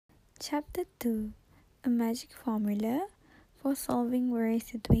Chapter 2, A Magic Formula for Solving Worry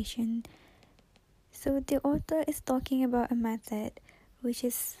Situation. So the author is talking about a method which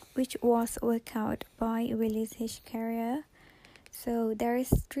was worked out by Willis H. Carrier. So there is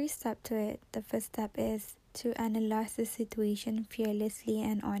 3 steps to it. The first step is to analyze the situation fearlessly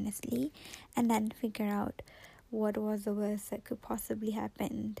and honestly, and then figure out what was the worst that could possibly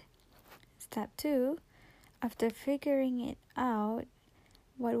happen. Step 2, after figuring it out,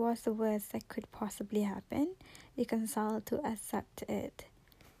 what was the worst that could possibly happen, reconcile to accept it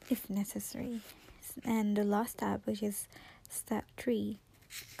if necessary. And the last step, which is step 3,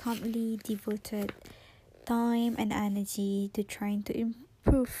 calmly devoted time and energy to trying to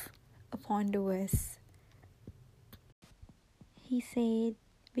improve upon the worst. He said,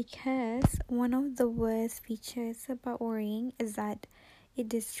 because one of the worst features about worrying is that it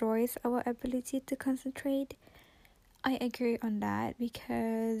destroys our ability to concentrate. I agree on that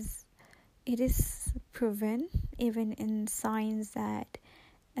because it is proven, even in science, that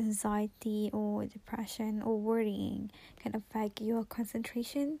anxiety or depression or worrying can affect your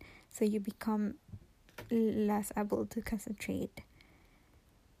concentration, so you become less able to concentrate.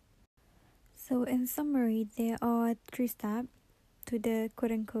 So in summary, there are 3 steps to the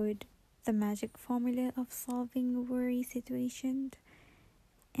quote-unquote the magic formula of solving worry situations.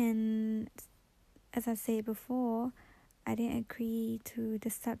 And as I said before, I didn't agree to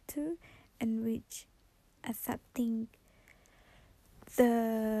the step 2, in which accepting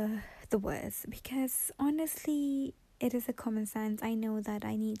the worst, because honestly it is a common sense. I know that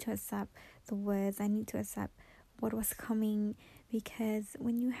I need to accept the worst. I need to accept what was coming, because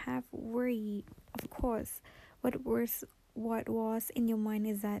when you have worry, of course, what was in your mind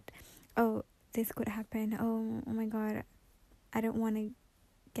is that, oh, this could happen, oh my god, I don't want to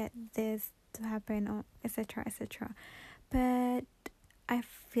get this to happen, or etc. etc. But I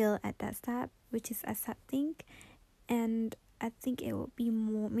feel at that step, which is accepting, and I think it will be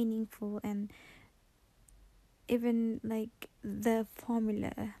more meaningful. And even like the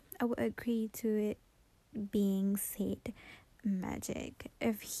formula, I would agree to it being said magic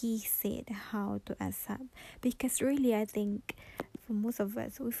if he said how to accept, because really I think for most of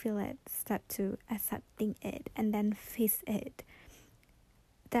us, we feel like step 2, accepting it and then face it.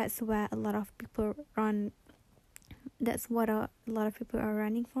 That's where a lot of people run. That's what a lot of people are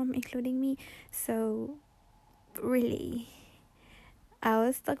running from, including me. So really, I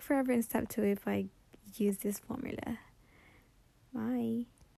was stuck forever in step 2 if I use this formula. Bye.